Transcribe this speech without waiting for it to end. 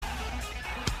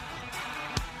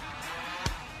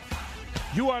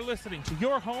You are listening to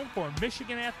your home for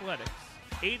Michigan Athletics,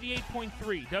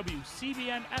 88.3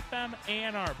 WCBN FM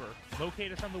Ann Arbor.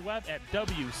 Locate us on the web at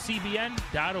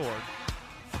WCBN.org.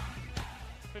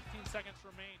 15 seconds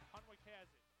remain. Hunwick has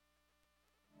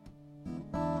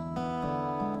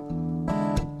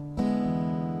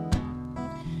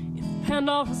it. If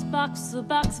Pandora's box is a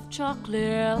box of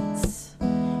chocolates,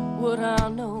 would I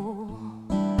know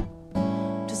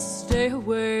to stay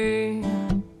away?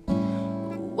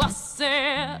 I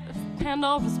said, if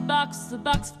Pandora's box is a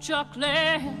box of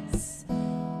chocolates,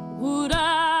 would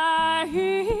I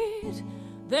eat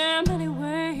them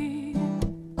anyway?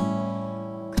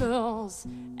 'Cause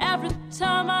every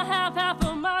time I have half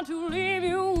a mind to leave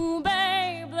you,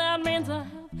 babe, that means I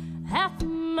have half a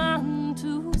mind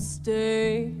to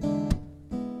stay.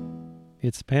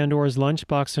 It's Pandora's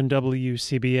Lunchbox on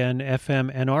WCBN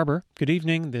FM Ann Arbor. Good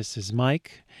evening, this is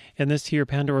Mike, and this here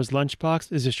Pandora's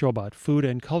Lunchbox is a show about food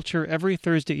and culture every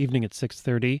Thursday evening at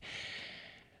 6:30.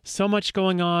 So much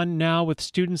going on now with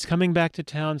students coming back to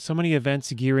town, so many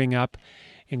events gearing up,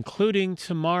 including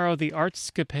tomorrow the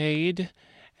Artscapade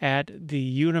at the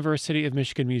University of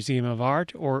Michigan Museum of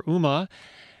Art, or UMA.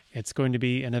 It's going to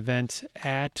be an event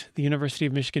at the University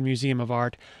of Michigan Museum of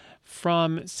Art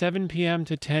from 7 p.m.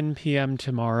 to 10 p.m.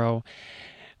 tomorrow,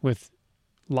 with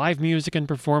live music and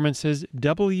performances,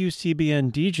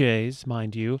 WCBN DJs,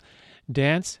 mind you,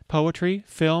 dance, poetry,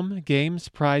 film, games,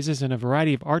 prizes, and a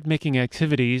variety of art-making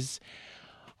activities,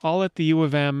 all at the U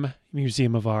of M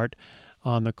Museum of Art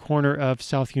on the corner of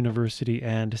South University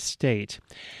and State.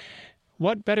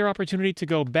 What better opportunity to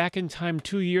go back in time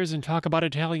 2 years and talk about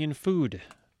Italian food?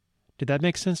 Did that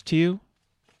make sense to you?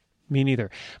 Me neither.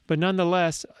 But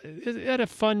nonetheless, I had a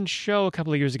fun show a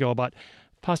couple of years ago about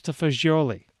pasta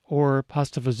fagioli, or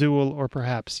pasta fazool, or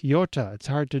perhaps Iota. It's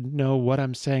hard to know what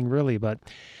I'm saying really, but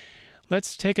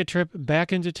let's take a trip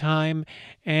back into time.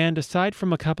 And aside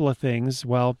from a couple of things,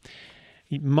 well,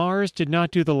 Mars did not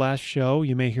do the last show.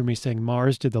 You may hear me saying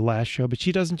Mars did the last show, but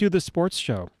she doesn't do the sports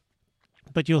show.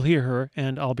 But you'll hear her,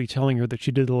 and I'll be telling her that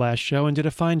she did the last show and did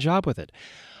a fine job with it.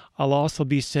 I'll also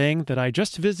be saying that I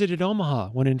just visited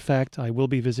Omaha, when in fact I will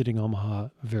be visiting Omaha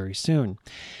very soon.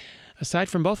 Aside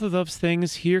from both of those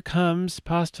things, here comes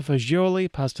pasta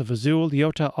fagioli, pasta fazool,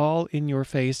 Iota, all in your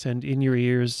face and in your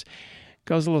ears.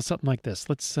 Goes a little something like this.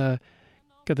 Let's get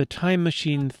the Time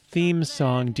Machine theme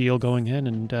song deal going in,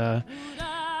 and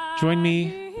join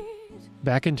me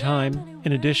back in time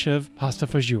in a dish of pasta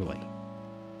fagioli.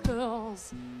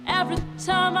 'Cause every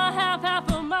time I have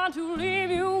half a mind to leave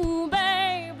you,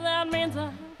 babe, that means I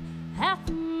have half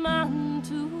a mind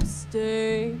to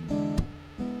stay.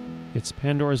 It's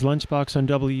Pandora's Lunchbox on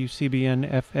WCBN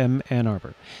FM Ann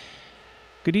Arbor.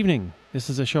 Good evening. This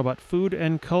is a show about food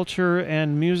and culture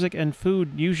and music and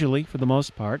food, usually, for the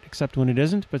most part, except when it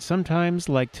isn't. But sometimes,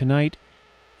 like tonight,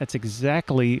 that's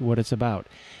exactly what it's about.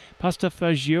 Pasta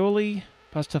fagioli,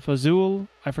 pasta fazool.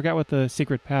 I forgot what the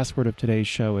secret password of today's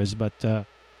show is, but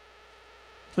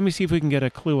let me see if we can get a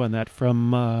clue on that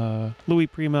from Louis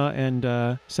Prima and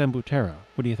Sam Butera.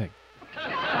 What do you think?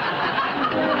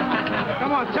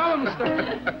 Come on, tell them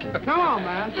stuff. Come on,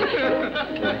 man.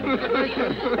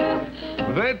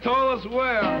 They told us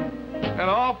where, and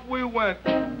off we went.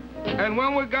 And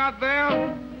when we got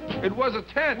there, it was a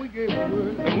tent. We gave the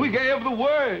word. And we gave the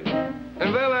word.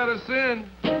 And they let us in.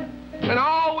 And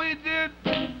all we did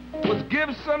was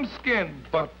give some skin.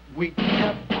 But we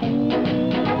kept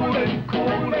cooling.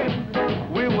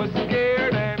 We were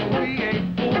scared and we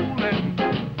ain't fooling.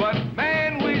 But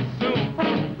man, we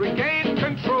soon regained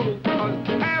control. Because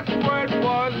the password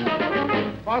was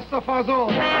Pasta fazool.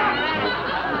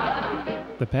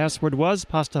 The password was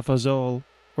pasta fazool,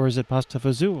 or is it pasta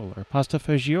fazool, or pasta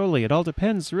fagioli? It all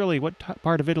depends, really, what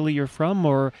part of Italy you're from,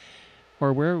 or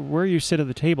where you sit at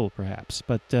the table, perhaps.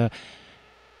 But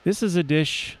this is a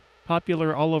dish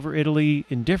popular all over Italy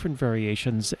in different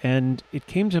variations, and it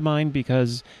came to mind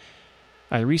because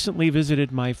I recently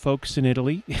visited my folks in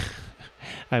Italy.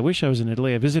 I wish I was in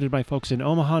Italy. I visited my folks in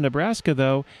Omaha, Nebraska,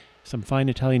 though. Some fine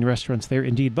Italian restaurants there,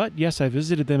 indeed. But yes, I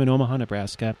visited them in Omaha,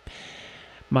 Nebraska.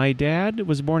 My dad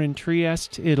was born in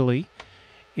Trieste, Italy.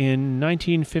 In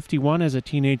 1951, as a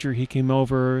teenager, he came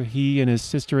over. He and his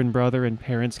sister and brother and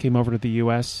parents came over to the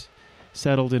U.S.,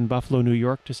 settled in Buffalo, New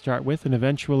York to start with, and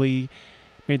eventually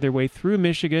made their way through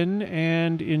Michigan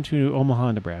and into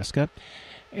Omaha, Nebraska.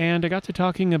 And I got to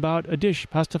talking about a dish,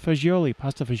 pasta fagioli.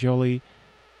 Pasta fagioli,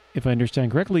 if I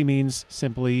understand correctly, means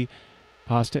simply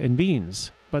pasta and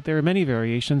beans. But there are many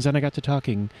variations, and I got to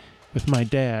talking with my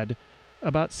dad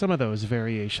about some of those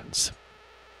variations.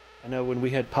 I know when we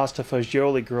had pasta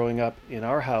fagioli growing up in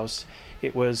our house,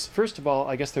 it was, first of all,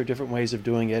 I guess there are different ways of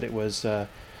doing it. It was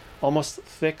almost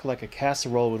thick like a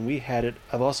casserole when we had it.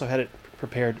 I've also had it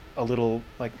prepared a little,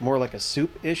 more like a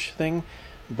soup-ish thing.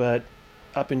 But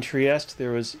up in Trieste,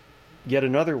 there was yet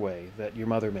another way that your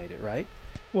mother made it, right?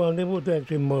 Well, it was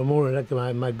actually more like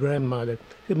my grandmother.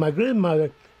 See, my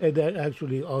grandmother is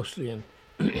actually Austrian.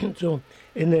 So,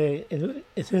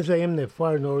 since I am in the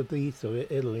far northeast of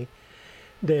Italy,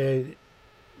 the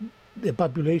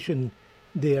population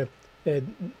there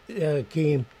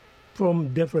came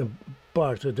from different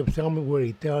parts. So some were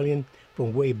Italian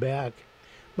from way back,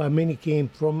 but many came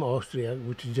from Austria,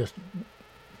 which is just a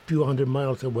few hundred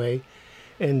miles away,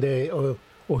 and or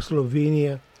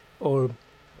Slovenia, or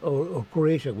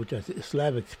Croatia, which is a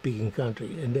Slavic-speaking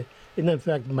country. And in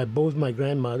fact, both my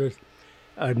grandmothers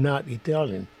are not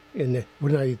Italian. We're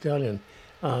not Italian.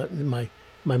 My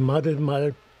mother's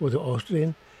mother was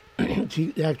Austrian.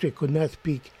 She actually could not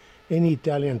speak any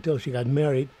Italian until she got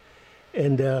married,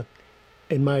 and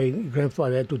my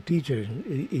grandfather had to teach her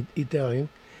Italian.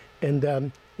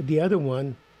 And the other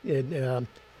one that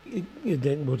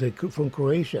was from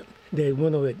Croatia.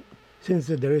 Since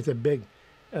there is a big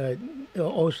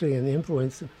Austrian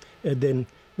influence, then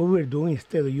what we were doing,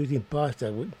 instead of using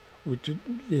pasta, which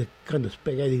is kind of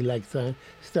spaghetti-like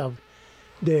stuff,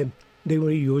 they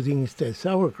were using instead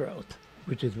sauerkraut,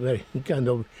 which is very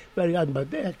odd, but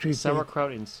they actually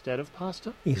sauerkraut instead of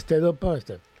pasta. Instead of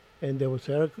pasta, and there was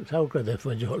sauerkraut and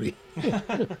fagioli.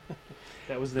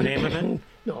 That was the name of it.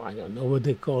 No, I don't know what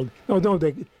they called. No,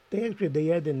 they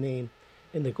had a name,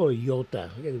 and they call it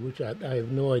Jota, which I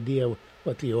have no idea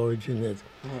what the origin is.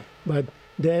 Uh-huh. But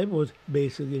that was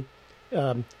basically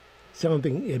a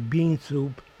bean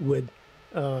soup with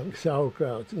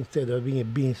sauerkraut instead of being a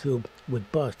bean soup with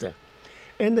pasta.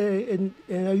 And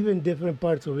even different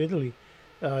parts of Italy,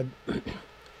 there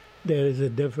is a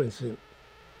difference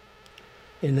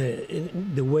in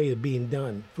the way of being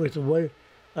done. First of all,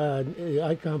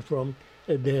 I come from,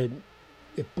 the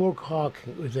pork hock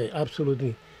was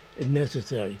absolutely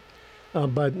necessary.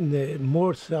 But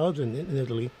more southern in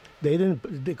Italy, they're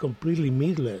completely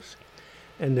meatless.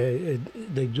 And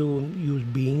they do use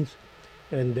beans,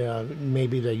 and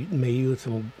maybe they may use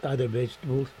some other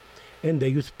vegetables, and they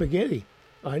use spaghetti.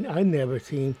 I never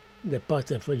seen the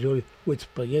pasta fagioli with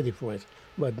spaghetti, for instance,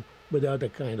 but with other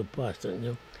kind of pasta,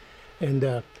 And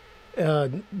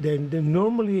then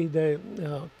normally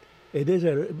it is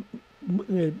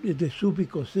a soupy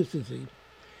consistency,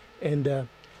 and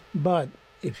but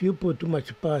if you put too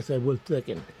much pasta, it will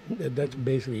thicken. That's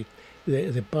basically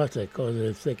the pasta causes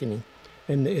a thickening,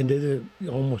 and it is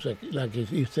almost like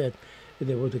you said,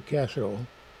 there was a casserole.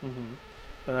 Mm-hmm.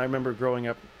 And I remember growing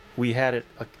up, we had it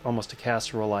almost a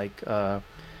casserole-like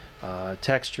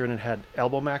texture, and it had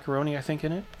elbow macaroni, I think,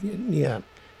 in it. Yeah,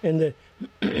 and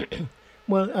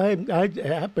well, I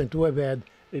happen to have had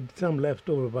some left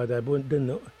over, but I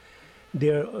didn't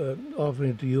dare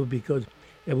offering it to you because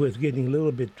it was getting a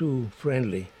little bit too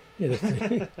friendly.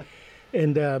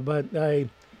 And but I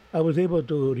was able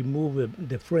to remove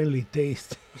the friendly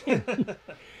taste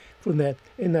from that,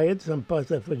 and I had some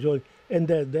pasta fagioli, and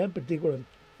that particular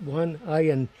one,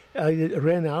 I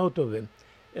ran out of it,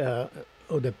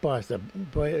 of the pasta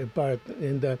part,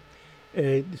 and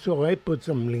so I put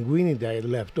some linguine that I had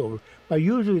left over. But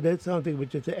usually that's something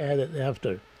which is added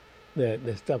after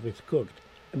the stuff is cooked.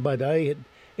 But I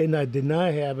did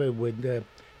not have it with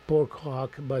pork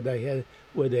hock, but I had it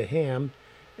with a ham,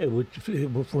 which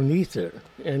for Easter,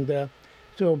 and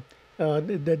so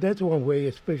that's one way,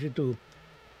 especially to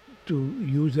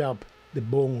use up the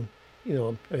bone,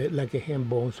 like a ham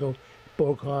bone. So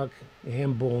pork hock,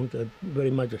 ham bones are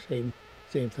very much the same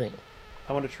thing.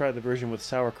 I want to try the version with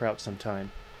sauerkraut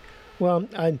sometime. Well,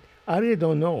 I really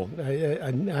don't know.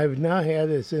 I've not had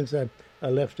it since I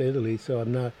left Italy, so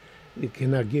I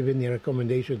cannot give any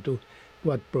recommendation to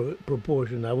what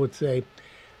proportion. I would say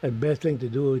the best thing to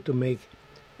do is to make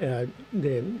a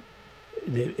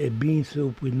bean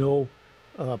soup with no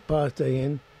pasta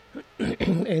in,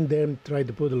 and then try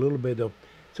to put a little bit of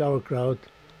sauerkraut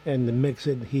and mix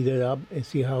it, heat it up, and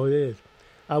see how it is.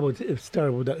 I would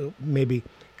start with maybe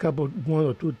 1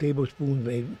 or 2 tablespoons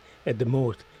maybe at the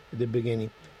most at the beginning.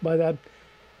 But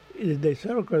the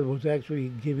sauerkraut was actually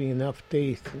giving enough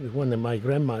taste. The one that my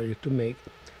grandma used to make,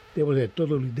 there was a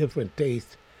totally different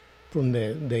taste from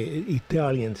the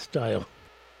Italian style.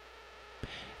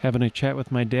 Having a chat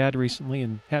with my dad recently,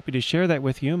 and happy to share that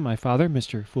with you. My father,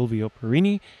 Mr. Fulvio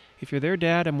Perini. If you're there,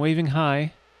 Dad, I'm waving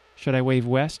hi. Should I wave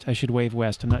west? I should wave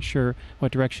west. I'm not sure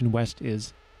what direction west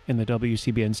is. in the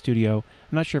WCBN studio.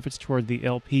 I'm not sure if it's toward the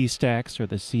LP stacks or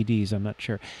the CDs. I'm not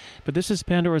sure. But this is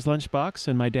Pandora's Lunchbox,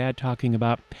 and my dad talking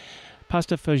about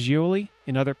pasta fagioli,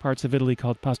 in other parts of Italy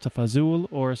called pasta fazool,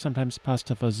 or sometimes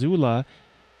pasta fazoula,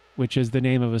 which is the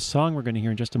name of a song we're going to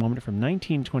hear in just a moment from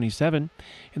 1927.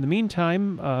 In the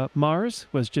meantime, Mars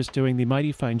was just doing the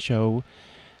Mighty Fine Show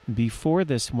before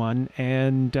this one,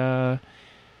 and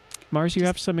Mars, you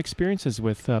have some experiences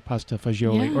with pasta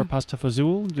fagioli or pasta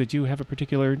fazool. Did you have a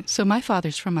particular... So my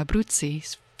father's from Abruzzi,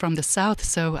 he's from the south,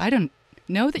 so I don't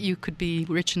know that you could be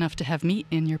rich enough to have meat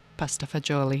in your pasta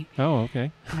fagioli. Oh,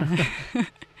 okay.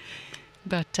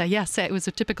 But yes, it was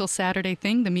a typical Saturday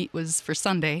thing. The meat was for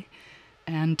Sunday.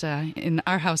 And in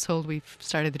our household, we've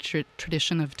started the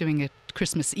tradition of doing it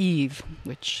Christmas Eve,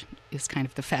 which is kind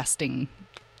of the fasting,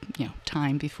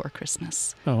 time before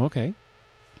Christmas. Oh, okay.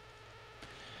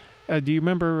 Do you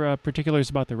remember particulars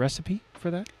about the recipe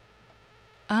for that?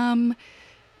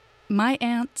 My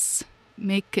aunts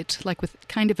make it like with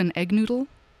kind of an egg noodle.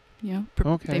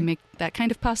 Okay. They make that kind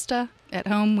of pasta. At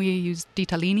home, we use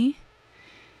ditalini.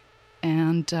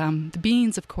 And the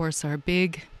beans, of course, are a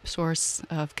big source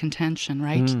of contention,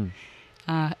 right?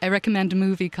 I recommend a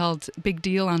movie called Big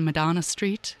Deal on Madonna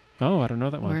Street. Oh, I don't know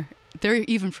that one. Where they're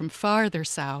even from farther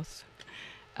south.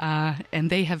 And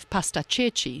they have pasta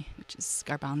ceci, which is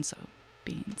garbanzo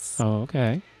beans. Oh,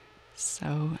 okay.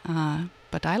 So,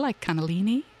 but I like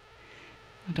cannellini.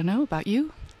 I don't know about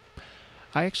you.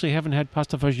 I actually haven't had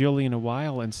pasta fagioli in a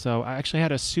while, and so I actually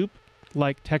had a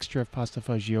soup-like texture of pasta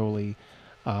fagioli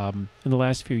in the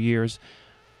last few years.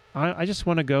 I just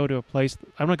want to go to a place.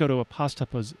 I want to go to a pasta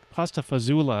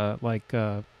fazoula, like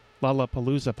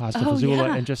Lollapalooza pasta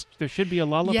fazoula, and just there should be a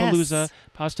Lollapalooza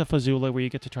pasta fazoula where you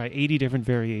get to try 80 different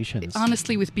variations.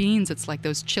 Honestly, with beans, it's like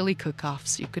those chili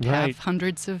cook-offs. You could have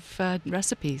hundreds of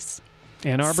recipes.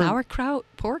 Ann Arbor, sauerkraut,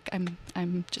 pork.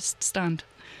 I'm just stunned.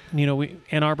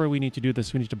 Ann Arbor, we need to do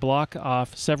this. We need to block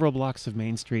off several blocks of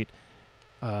Main Street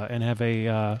and have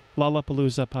a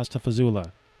Lollapalooza pasta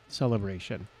fazoula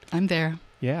celebration. I'm there.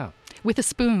 Yeah. With a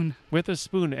spoon. With a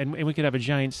spoon, and we could have a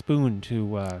giant spoon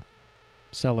to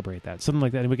celebrate that. Something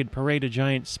like that. And we could parade a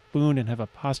giant spoon and have a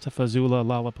pasta fazoula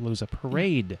Lollapalooza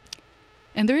parade.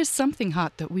 And there is something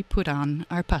hot that we put on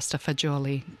our pasta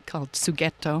fagioli called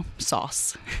sughetto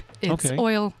sauce. It's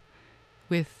oil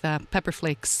with pepper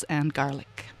flakes and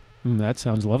garlic. That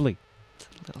sounds lovely.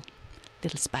 It's a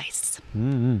little spice.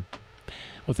 Mm-hmm.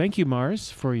 Well, thank you,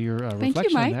 Mars, for your reflection thank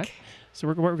you, Mike. on that. So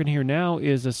what we're going to hear now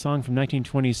is a song from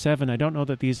 1927. I don't know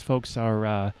that these folks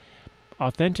are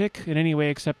authentic in any way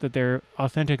except that they're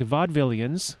authentic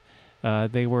vaudevillians.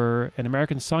 They were an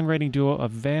American songwriting duo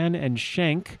of Van and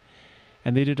Schenk,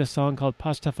 and they did a song called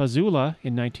Pasta Fazoula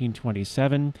in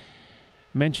 1927,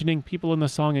 mentioning people in the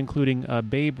song including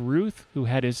Babe Ruth, who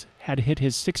had hit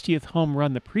his 60th home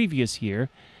run the previous year,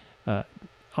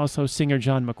 also singer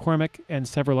John McCormick, and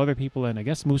several other people, and I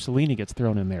guess Mussolini gets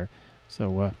thrown in there.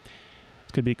 So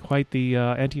it could be quite the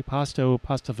antipasto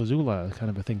pasta fazoula kind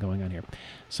of a thing going on here.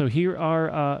 So here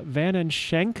are Van and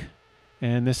Schenk,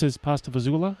 and this is Pasta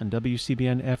Fazoula on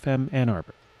WCBN FM Ann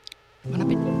Arbor.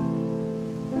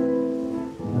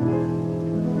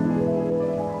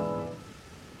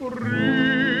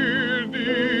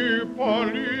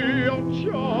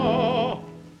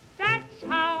 That's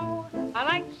how I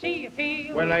like to see you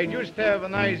feel. Well, I just have a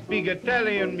nice big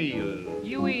Italian meal.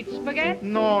 You eat spaghetti?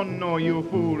 No, you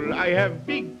fool. I have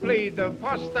big plate of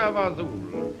pasta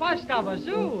fazool. Pasta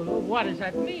fazool? What does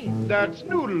that mean? That's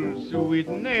noodles with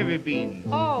navy beans.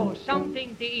 Oh,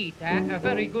 something to eat, eh? A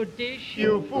very good dish.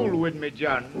 You fool with me,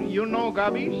 John. You know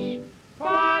Gabish?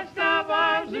 Pasta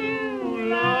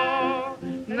fazool.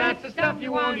 That's the stuff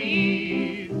you want to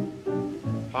eat.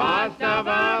 Pasta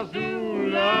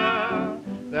fazool.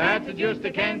 That's just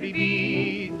a can't be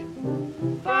beat.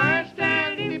 First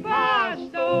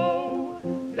antipasto.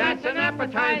 That's an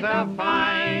appetizer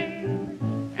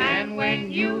fine. And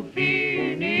when you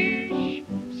finish,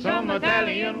 some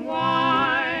Italian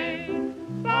wine.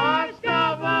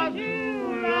 Pasta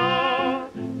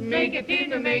fazool. Make it thin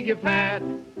to make it fat.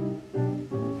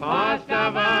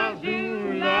 Pasta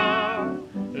fazool.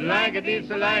 Like it this,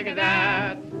 like it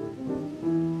that.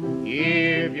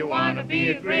 If you want to be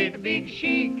a great big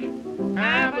chic,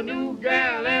 have a new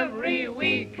gal every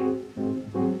week.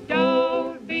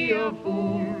 Don't be a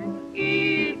fool,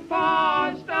 eat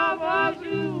pasta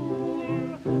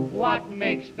fazool. What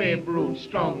makes Babe Ruth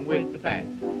strong with the fat,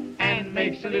 and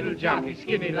makes a little jockey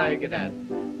skinny like that?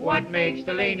 What makes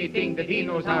Delaney think that he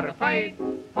knows how to fight?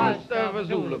 Pasta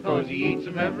fazool, cause he eats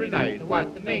them every night.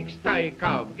 What makes Ty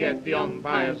Cobb get the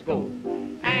umpire's goat?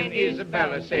 And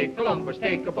Isabella say, Columbus,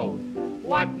 take a boat.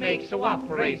 What makes a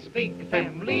whopper race a big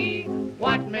family?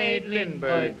 What made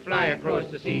Lindbergh fly across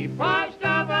the sea?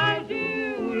 Pasta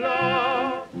Fazool,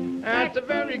 that's a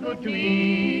very good to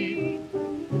eat.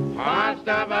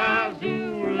 Pasta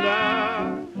Fazool,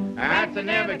 that's a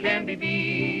never can be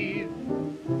beat.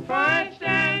 Fine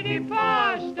standy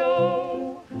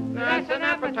pasto, that's an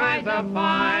appetizer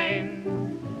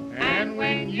fine. And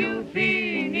when you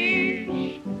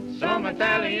finish some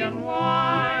Italian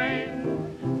wine,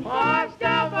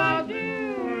 pasta Fazool,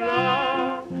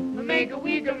 make a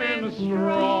weaker man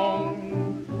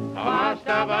strong.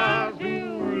 Pasta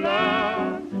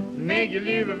Fazool, make you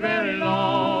live very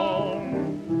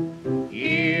long.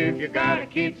 If you got a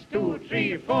kids 2,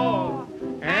 3, 4,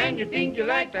 and you think you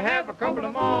like to have a couple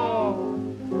of more,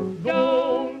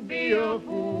 don't be a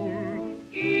fool.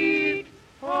 Eat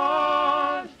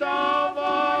pasta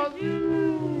Fazool.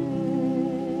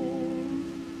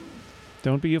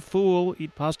 Don't be a fool,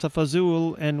 eat pasta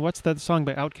Fazool. And what's that song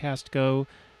by Outkast go?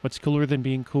 What's cooler than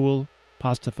being cool?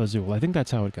 Pasta Fazool. I think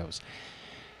that's how it goes.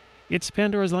 It's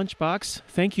Pandora's Lunchbox.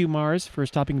 Thank you, Mars, for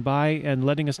stopping by and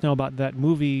letting us know about that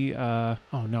movie. Oh,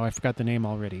 no, I forgot the name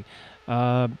already.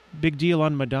 Big Deal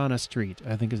on Madonna Street,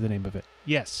 I think is the name of it.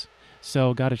 Yes.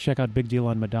 So got to check out Big Deal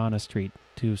on Madonna Street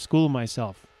to school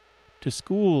myself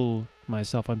on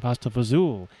pasta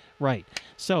Fazool. Right.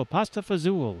 So pasta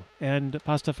Fazool and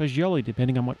pasta fagioli,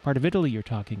 depending on what part of Italy you're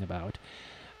talking about.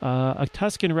 A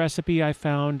Tuscan recipe I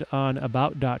found on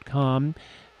about.com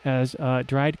has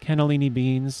dried cannellini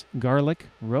beans, garlic,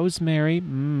 rosemary,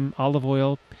 olive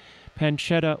oil,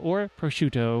 pancetta or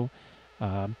prosciutto,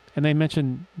 and they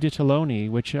mentioned ditaloni,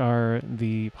 which are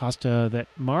the pasta that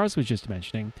Mars was just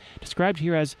mentioning, described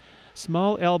here as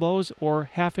small elbows or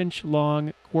half-inch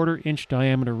long, quarter-inch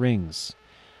diameter rings.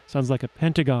 Sounds like a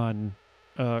Pentagon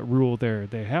rule there.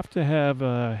 They have to have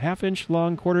half-inch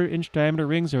long, quarter-inch diameter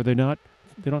rings, or they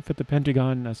don't fit the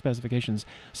Pentagon specifications.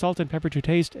 Salt and pepper to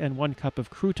taste, and 1 cup of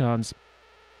croutons.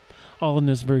 All in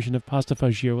this version of pasta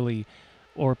fagioli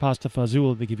or pasta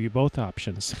Fazool. They give you both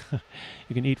options.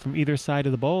 You can eat from either side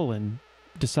of the bowl and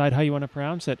decide how you want to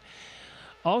pronounce it.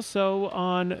 Also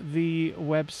on the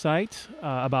website,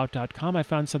 about.com, I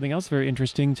found something else very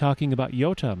interesting talking about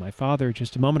Jota. My father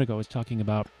just a moment ago was talking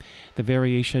about the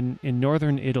variation in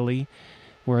northern Italy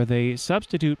where they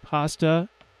substitute pasta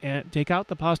and take out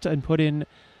the pasta and put in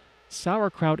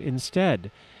sauerkraut instead.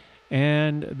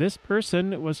 And this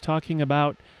person was talking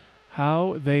about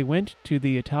how they went to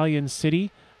the Italian city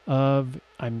of,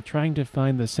 I'm trying to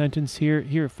find the sentence here.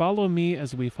 Here, follow me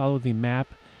as we follow the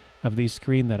map of the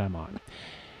screen that I'm on.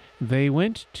 They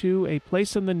went to a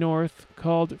place in the north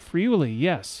called Friuli,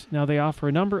 yes. Now they offer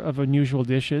a number of unusual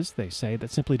dishes, they say, that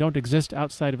simply don't exist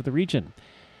outside of the region.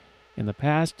 In the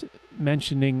past,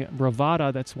 mentioning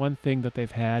bravata, that's one thing that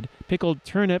they've had, pickled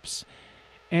turnips,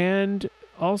 and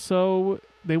also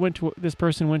this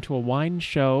person went to a wine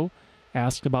show,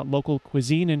 asked about local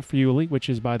cuisine in Friuli, which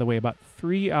is, by the way, about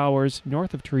 3 hours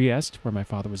north of Trieste, where my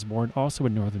father was born, also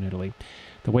in northern Italy.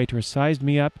 The waiter sized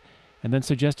me up and then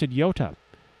suggested Jota.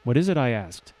 What is it, I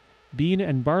asked. Bean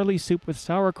and barley soup with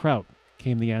sauerkraut,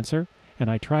 came the answer,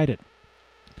 and I tried it.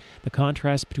 The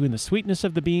contrast between the sweetness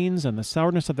of the beans and the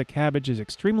sourness of the cabbage is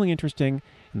extremely interesting,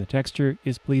 and the texture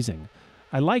is pleasing.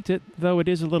 I liked it, though it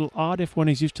is a little odd if one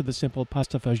is used to the simple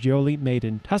pasta fagioli made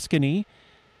in Tuscany.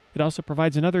 It also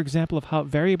provides another example of how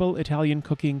variable Italian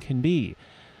cooking can be.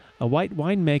 A white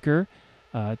winemaker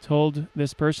told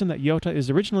this person that Jota is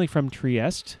originally from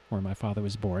Trieste, where my father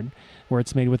was born, where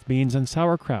it's made with beans and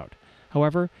sauerkraut.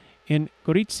 However, in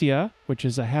Gorizia, which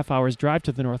is a half-hour's drive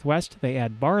to the northwest, they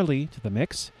add barley to the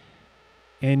mix.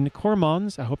 In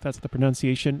Cormons, I hope that's the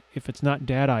pronunciation. If it's not,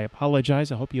 Dad, I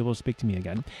apologize. I hope you will speak to me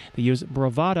again. They use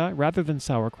bravata rather than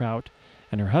sauerkraut,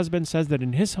 and her husband says that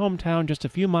in his hometown, just a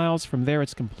few miles from there,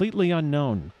 it's completely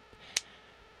unknown.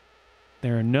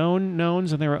 There are known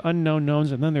knowns and there are unknown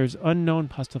knowns, and then there's unknown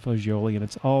pasta fagioli, and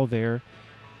it's all there.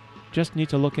 Just need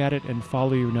to look at it and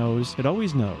follow your nose. It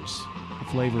always knows the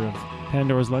flavor of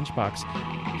Pandora's Lunchbox.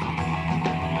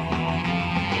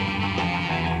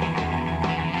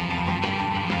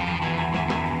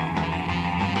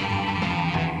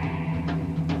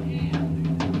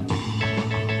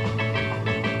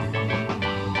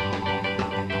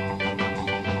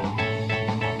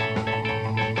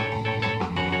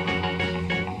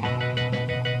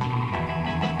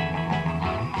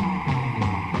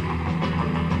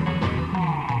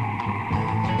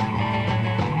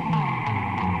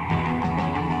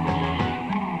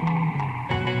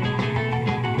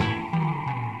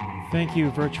 Thank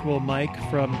you, Virtual Mike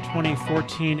from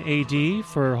 2014 AD,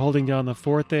 for holding down the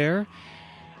fort there.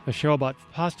 a show about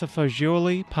pasta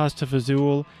fagioli, pasta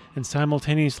fazool, and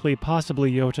simultaneously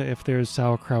possibly Jota if there's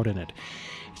sauerkraut in it.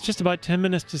 It's just about 10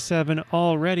 minutes to 7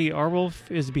 already. Arwolf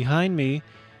is behind me.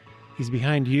 He's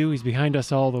behind you. He's behind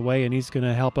us all the way, and he's going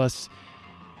to help us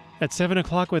at 7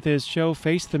 o'clock with his show,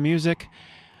 Face the Music.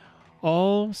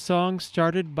 All songs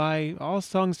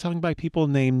sung by people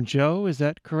named Joe. Is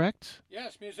that correct?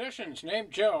 Yes, musicians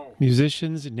named Joe.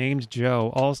 Musicians named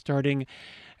Joe, all starting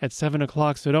at 7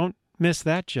 o'clock, so don't miss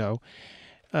that, Joe.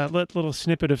 Little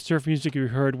snippet of surf music you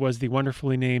heard was the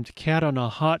wonderfully named Cat on a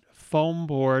Hot Foam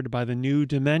Board by the New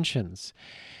Dimensions.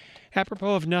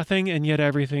 Apropos of nothing and yet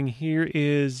everything, here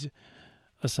is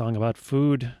a song about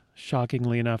food.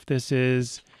 Shockingly enough, this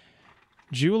is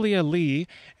Julia Lee,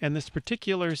 and this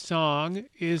particular song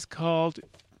is called,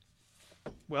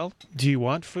 well, Do You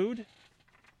Want Food?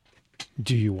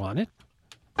 Do you want it?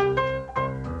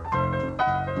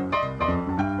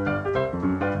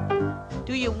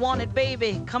 Do you want it,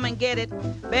 baby? Come and get it.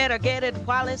 Better get it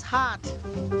while it's hot.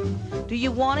 Do you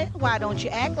want it? Why don't you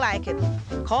act like it?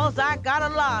 'Cause I got a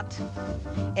lot.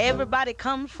 Everybody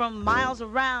comes from miles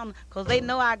around 'cause they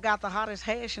know I got the hottest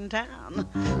hash in town.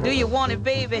 Do you want it,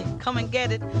 baby? Come and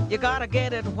get it. You gotta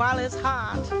get it while it's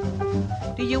hot.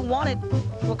 Do you want it?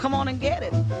 Well, come on and get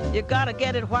it. You gotta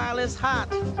get it while it's hot.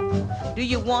 Do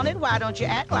you want it? Why don't you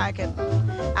act like it?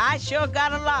 I sure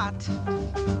got a lot.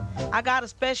 I got a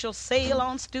special sale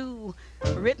on stew.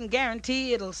 Written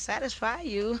guarantee it'll satisfy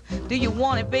you. Do you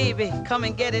want it, baby? Come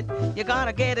and get it. You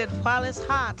gotta get it while it's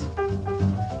hot.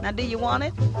 Now, do you want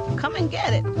it? Come and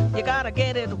get it. You gotta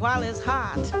get it while it's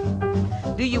hot.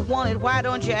 Do you want it? Why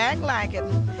don't you act like it?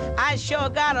 I sure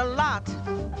got a lot.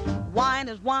 Wine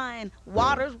is wine,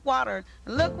 water's water.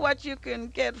 Look what you can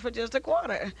get for just a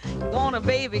quarter. Want a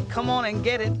baby? Come on and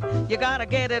get it. You gotta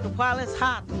get it while it's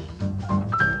hot.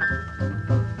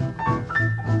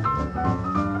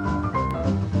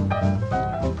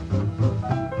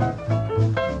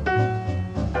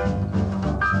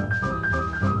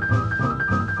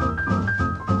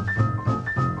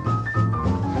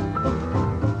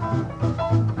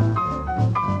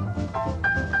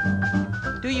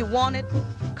 Do you want it?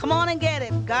 Come on and get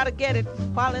it. Gotta get it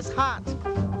while it's hot.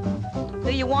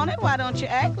 Do you want it? Why don't you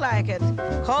act like it?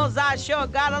 'Cause I sure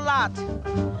got a lot.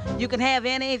 You can have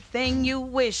anything you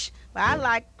wish, but I'd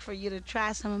like for you to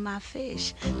try some of my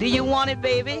fish. Do you want it,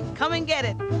 baby? Come and get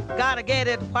it. Gotta get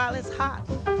it while it's hot.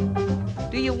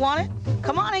 Do you want it?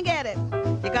 Come on and get it.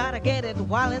 You gotta get it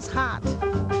while it's hot.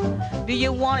 Do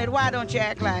you want it? Why don't you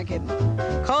act like it?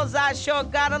 'Cause I sure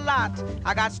got a lot.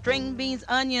 I got string beans,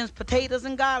 onions, potatoes,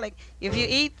 and garlic. If you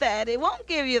eat that, it won't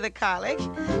give you the colic.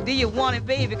 Do you want it,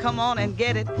 baby? Come on and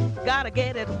get it. Gotta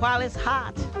get it while it's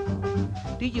hot.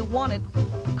 Do you want it?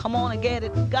 Come on and get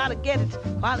it. Gotta get it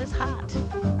while it's hot.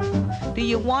 Do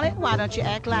you want it? Why don't you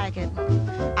act like it?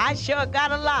 I sure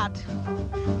got a lot.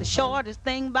 The shortest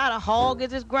thing about a hog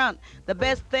is his grunt. The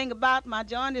best thing about my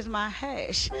joint is my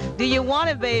hash. Do you want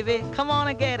it, baby? Come on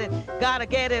and get it. Gotta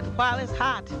get it while it's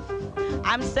hot.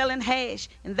 I'm selling hash,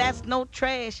 and that's no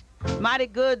trash. Mighty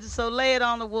good, so lay it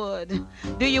on the wood.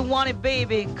 Do you want it,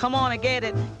 baby? Come on and get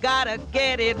it. Gotta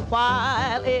get it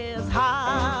while it's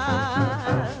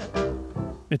hot.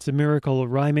 It's a miracle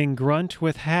rhyming grunt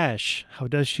with hash. How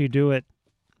does she do it?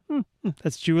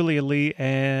 That's Julia Lee,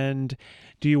 and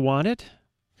Do You Want It?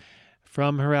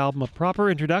 From her album, A Proper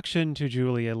Introduction to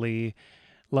Julia Lee.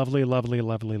 Lovely, lovely,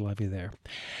 lovely, lovely there.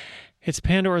 It's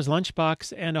Pandora's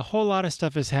Lunchbox, and a whole lot of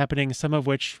stuff is happening, some of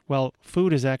which, well,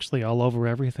 food is actually all over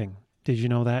everything. Did you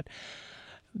know that?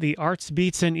 The Arts,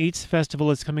 Beats, and Eats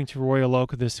Festival is coming to Royal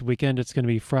Oak this weekend. It's going to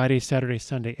be Friday, Saturday,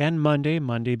 Sunday, and Monday.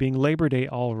 Monday being Labor Day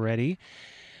already.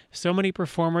 So many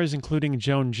performers, including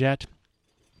Joan Jett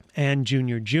and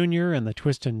Junior Jr. and the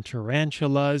Twisted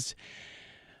Tarantulas.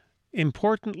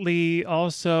 Importantly,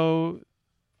 also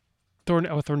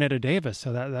Thornetta Davis,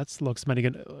 so that looks mighty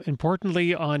good.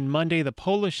 Importantly, on Monday, the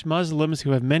Polish Muslims,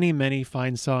 who have many, many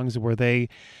fine songs where they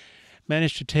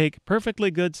managed to take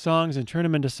perfectly good songs and turn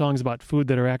them into songs about food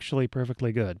that are actually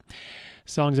perfectly good.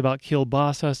 Songs about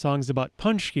kielbasa, songs about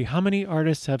punchki. How many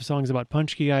artists have songs about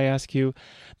punchki, I ask you?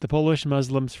 The Polish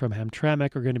Muslims from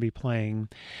Hamtramck are going to be playing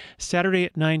Saturday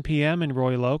at 9 p.m. in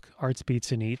Royal Oak, Arts,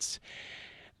 Beats, and Eats.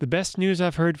 The best news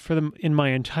I've heard for them in my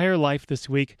entire life this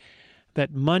week,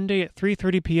 that Monday at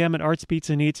 3:30 p.m. at Arts, Beats,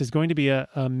 and Eats is going to be a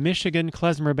Michigan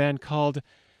klezmer band called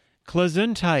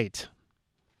Gesundheit.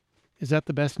 Is that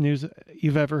the best news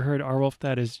you've ever heard, Arwolf?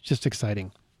 That is just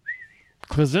exciting.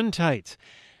 Gesundheit.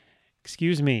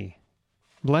 Excuse me.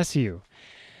 Bless you.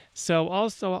 So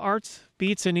also Arts,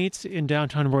 Beats and Eats in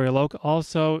downtown Royal Oak.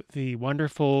 Also, the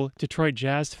wonderful Detroit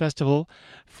Jazz Festival,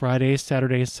 Friday,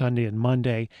 Saturday, Sunday, and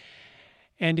Monday.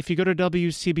 And if you go to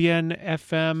WCBN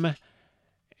FM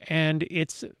and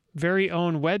its very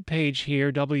own webpage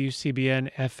here,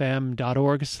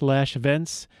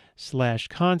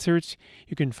 wcbnfm.org/events/concerts,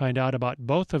 you can find out about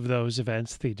both of those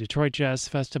events, the Detroit Jazz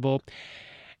Festival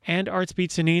and Arts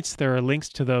Beats and Eats. There are links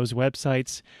to those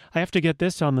websites. I have to get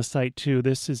this on the site, too.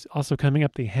 This is also coming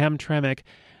up, the Hamtramck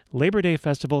Labor Day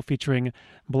Festival featuring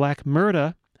Black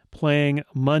Murda playing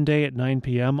Monday at 9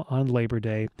 p.m. on Labor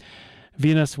Day.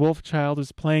 Venus Wolfchild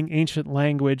is playing Ancient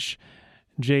Language.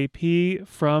 JP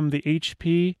from the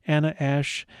HP, Anna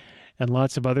Ash, and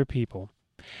lots of other people.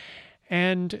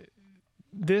 And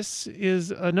this is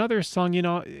another song,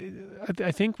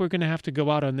 I think we're going to have to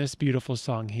go out on this beautiful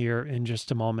song here in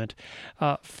just a moment.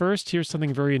 First, here's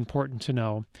something very important to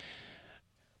know.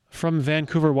 From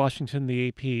Vancouver, Washington, the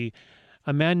AP,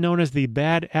 a man known as the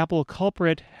Bad Apple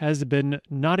Culprit has been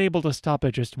not able to stop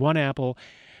at just one apple.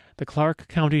 The Clark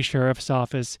County Sheriff's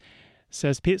Office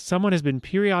says someone has been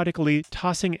periodically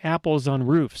tossing apples on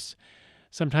roofs.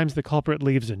 Sometimes the culprit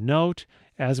leaves a note,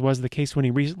 as was the case when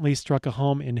he recently struck a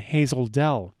home in Hazel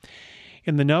Dell.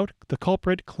 In the note, the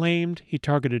culprit claimed he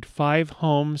targeted 5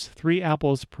 homes, 3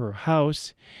 apples per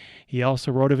house. He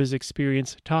also wrote of his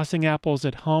experience tossing apples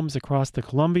at homes across the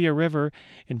Columbia River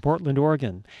in Portland,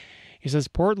 Oregon. He says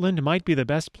Portland might be the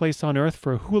best place on earth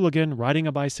for a hooligan riding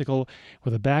a bicycle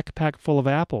with a backpack full of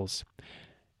apples.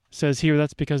 Says here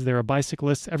that's because there are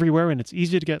bicyclists everywhere and it's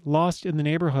easy to get lost in the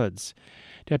neighborhoods.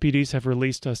 Deputies have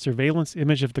released a surveillance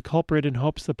image of the culprit in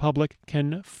hopes the public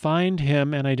can find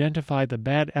him and identify the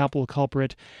bad apple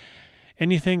culprit.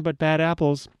 Anything but bad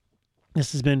apples.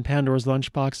 This has been Pandora's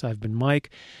Lunchbox. I've been Mike.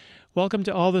 Welcome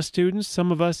to all the students, some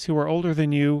of us who are older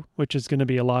than you, which is going to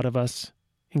be a lot of us,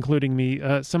 including me.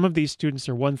 Some of these students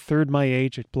are 1/3 my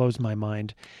age. It blows my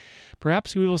mind.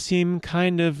 Perhaps we will seem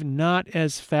kind of not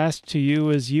as fast to you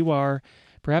as you are.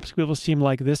 Perhaps we will seem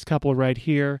like this couple right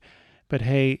here. But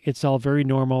hey, it's all very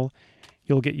normal.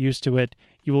 You'll get used to it.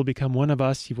 You will become one of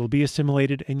us. You will be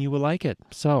assimilated, and you will like it.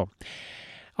 So,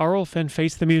 Arulf and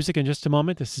Face the Music in just a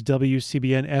moment. This is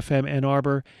WCBN FM Ann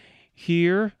Arbor.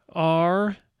 Here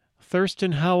are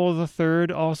Thurston Howell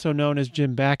III, also known as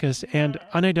Jim Backus, and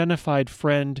Unidentified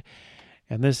Friend.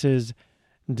 And this is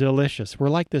Delicious. We're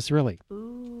like this, really.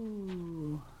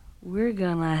 Ooh, we're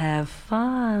gonna have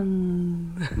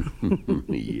fun.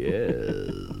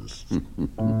 Yes.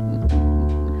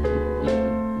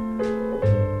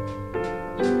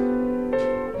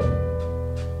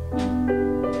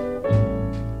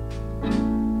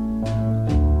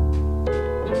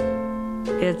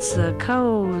 It's a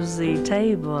cozy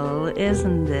table,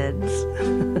 isn't it?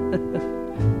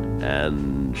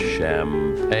 And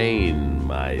champagne,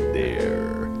 my dear.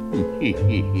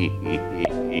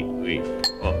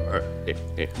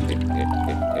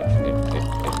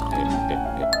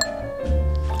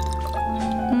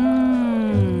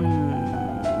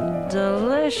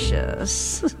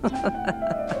 Delicious.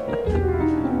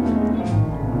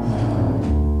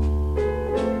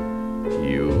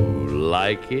 You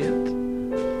like it?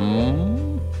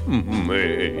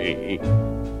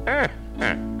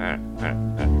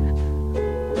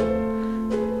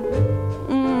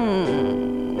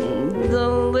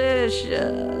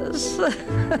 Delicious.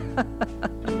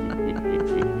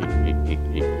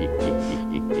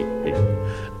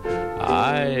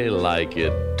 I like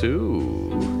it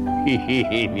too.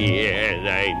 Yes,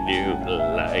 I do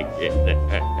like it.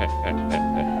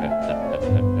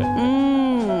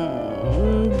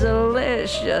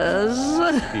 Delicious.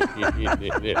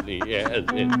 Yes,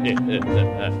 it is.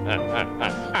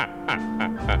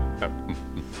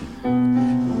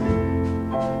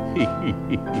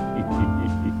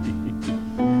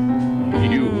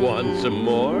 You want some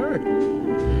more?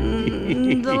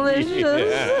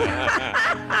 Delicious.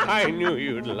 I knew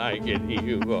you'd like it.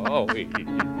 You always.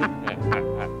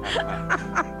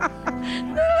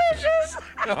 Delicious.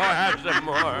 Oh, have some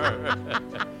more.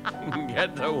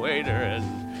 Get the waiter and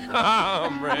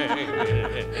bring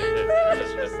it.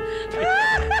 Delicious.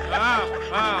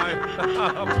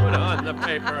 I'll put on the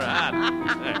paper hat.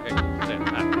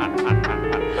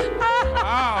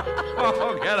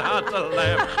 Get out the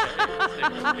lamp.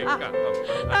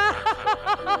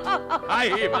 I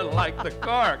even like the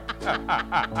cork.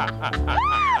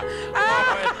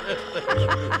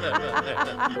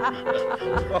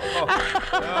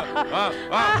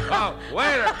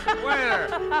 Waiter,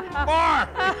 more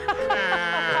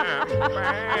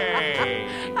champagne.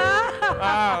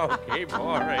 Oh, keep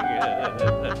pouring it.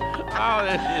 Oh,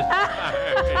 this is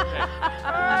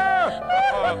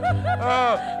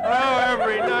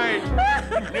every night.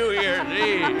 New Year's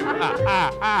Eve.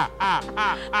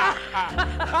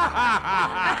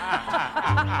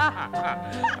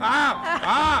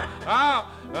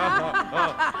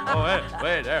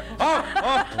 Wait there.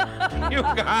 You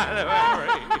got it,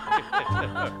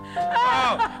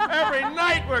 every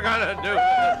night we're gonna do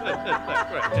this.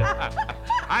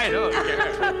 I don't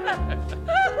care.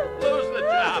 Lose the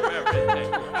job,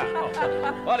 everything.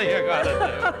 What are you gonna do?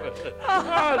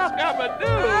 Oh, it's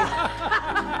Scabadoo.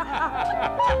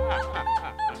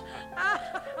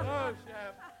 Oh,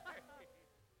 Chef.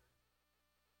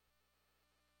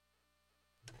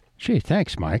 Gee,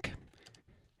 thanks, Mike.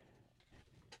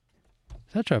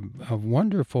 Such a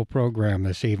wonderful program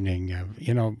this evening.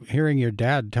 Hearing your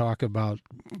dad talk about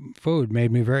food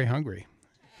made me very hungry.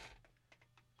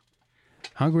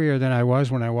 Hungrier than I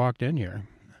was when I walked in here.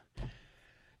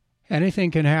 Anything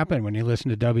can happen when you listen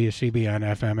to WCBN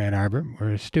FM Ann Arbor.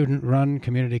 We're a student-run,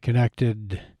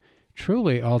 community-connected,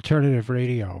 truly alternative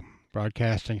radio,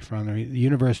 broadcasting from the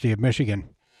University of Michigan.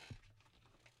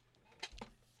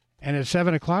 And it's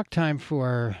 7 o'clock, time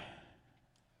for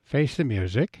Face the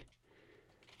Music.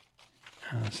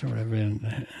 Sort of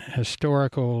an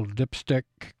historical dipstick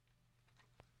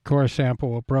core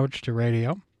sample approach to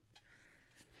radio.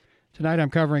 Tonight I'm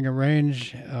covering a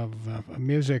range of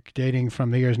music dating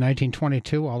from the years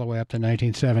 1922 all the way up to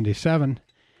 1977.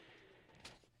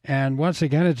 And once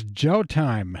again, it's Joe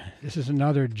time. This is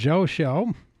another Joe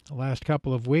show. The last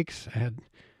couple of weeks I had,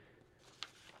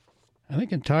 I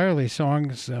think, entirely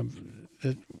songs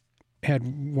that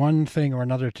had one thing or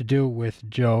another to do with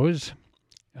Joe's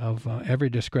of every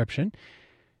description.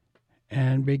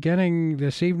 And beginning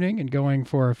this evening and going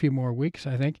for a few more weeks,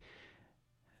 I think,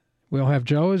 we'll have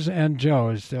Joe's and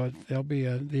Joe's. There'll be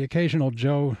the occasional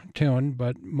Joe tune,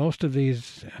 but most of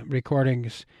these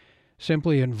recordings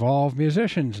simply involve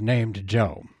musicians named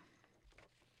Joe.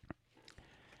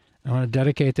 I want to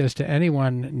dedicate this to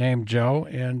anyone named Joe,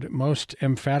 and most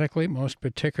emphatically, most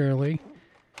particularly,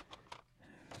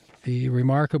 the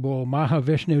remarkable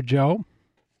Mahavishnu Joe.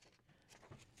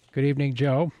 Good evening,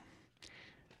 Joe.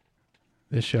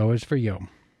 This show is for you.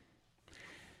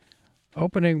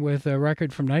 Opening with a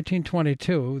record from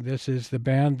 1922, this is the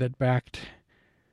band that backed